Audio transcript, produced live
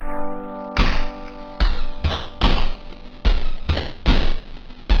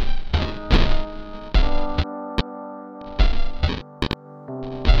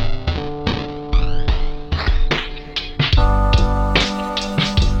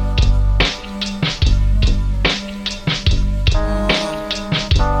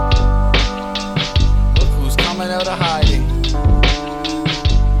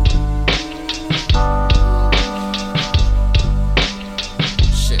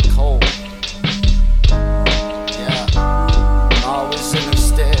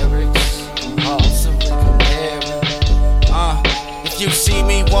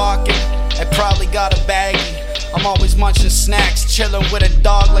probably got a baggie. I'm always munching snacks, chilling with a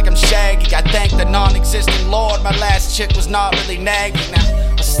dog like I'm Shaggy. I thank the non-existent Lord, my last chick was not really nagging.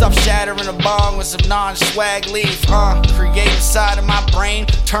 Now, I stuff shatter in a bong with some non-swag leaf. Creative side of my brain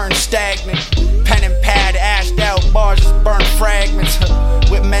turned stagnant. Pen and pad, ashed out bars, just burnt fragments.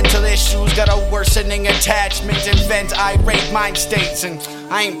 With mental issues, got a worsening attachment. Invent irate mind states, and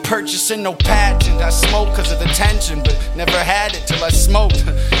I ain't purchasing no patent. I smoke cause of the tension, but never had it till I smoked.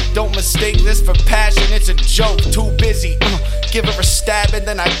 Don't mistake this for passion, it's a joke. Too busy, give her a stab and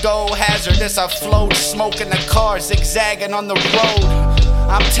then I go. Hazardous, I float, smoke in the car, zigzagging on the road.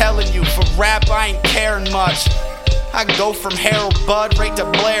 I'm telling you, for rap I ain't caring much. I go from Harold Bud right to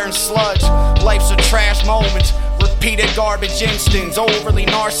Blair and Sludge. Life's a trash moment, repeated garbage instincts, overly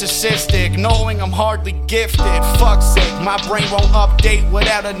narcissistic, knowing I'm hardly gifted. Fuck's sake, my brain won't update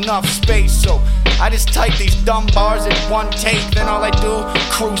without enough space, so I just type these dumb bars in one take. Then all I do,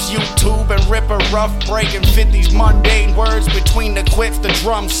 cruise YouTube and rip a rough break and fit these mundane words between the quips the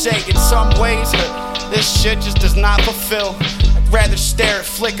drums say. In some ways, this shit just does not fulfill. I'd rather stare at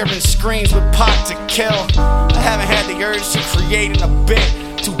flickering screens with pot to kill. I haven't had the urge to create in a bit.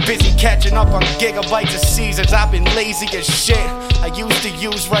 Too busy catching up on gigabytes of seasons. I've been lazy as shit. I used to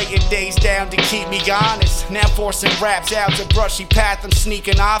use writing days down to keep me honest. Now forcing raps out the brushy path I'm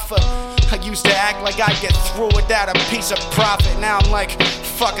sneaking off of. I used to act like I'd get through without a piece of profit. Now I'm like,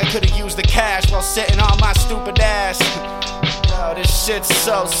 fuck, I could've used the cash while sitting on my stupid ass. Oh, this shit's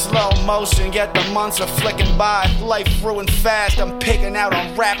so slow motion, yet the months are flicking by. Life ruined fast. I'm picking out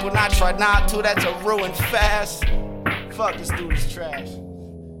on rap when I try not to. That's a ruin fast. Fuck, this dude is trash.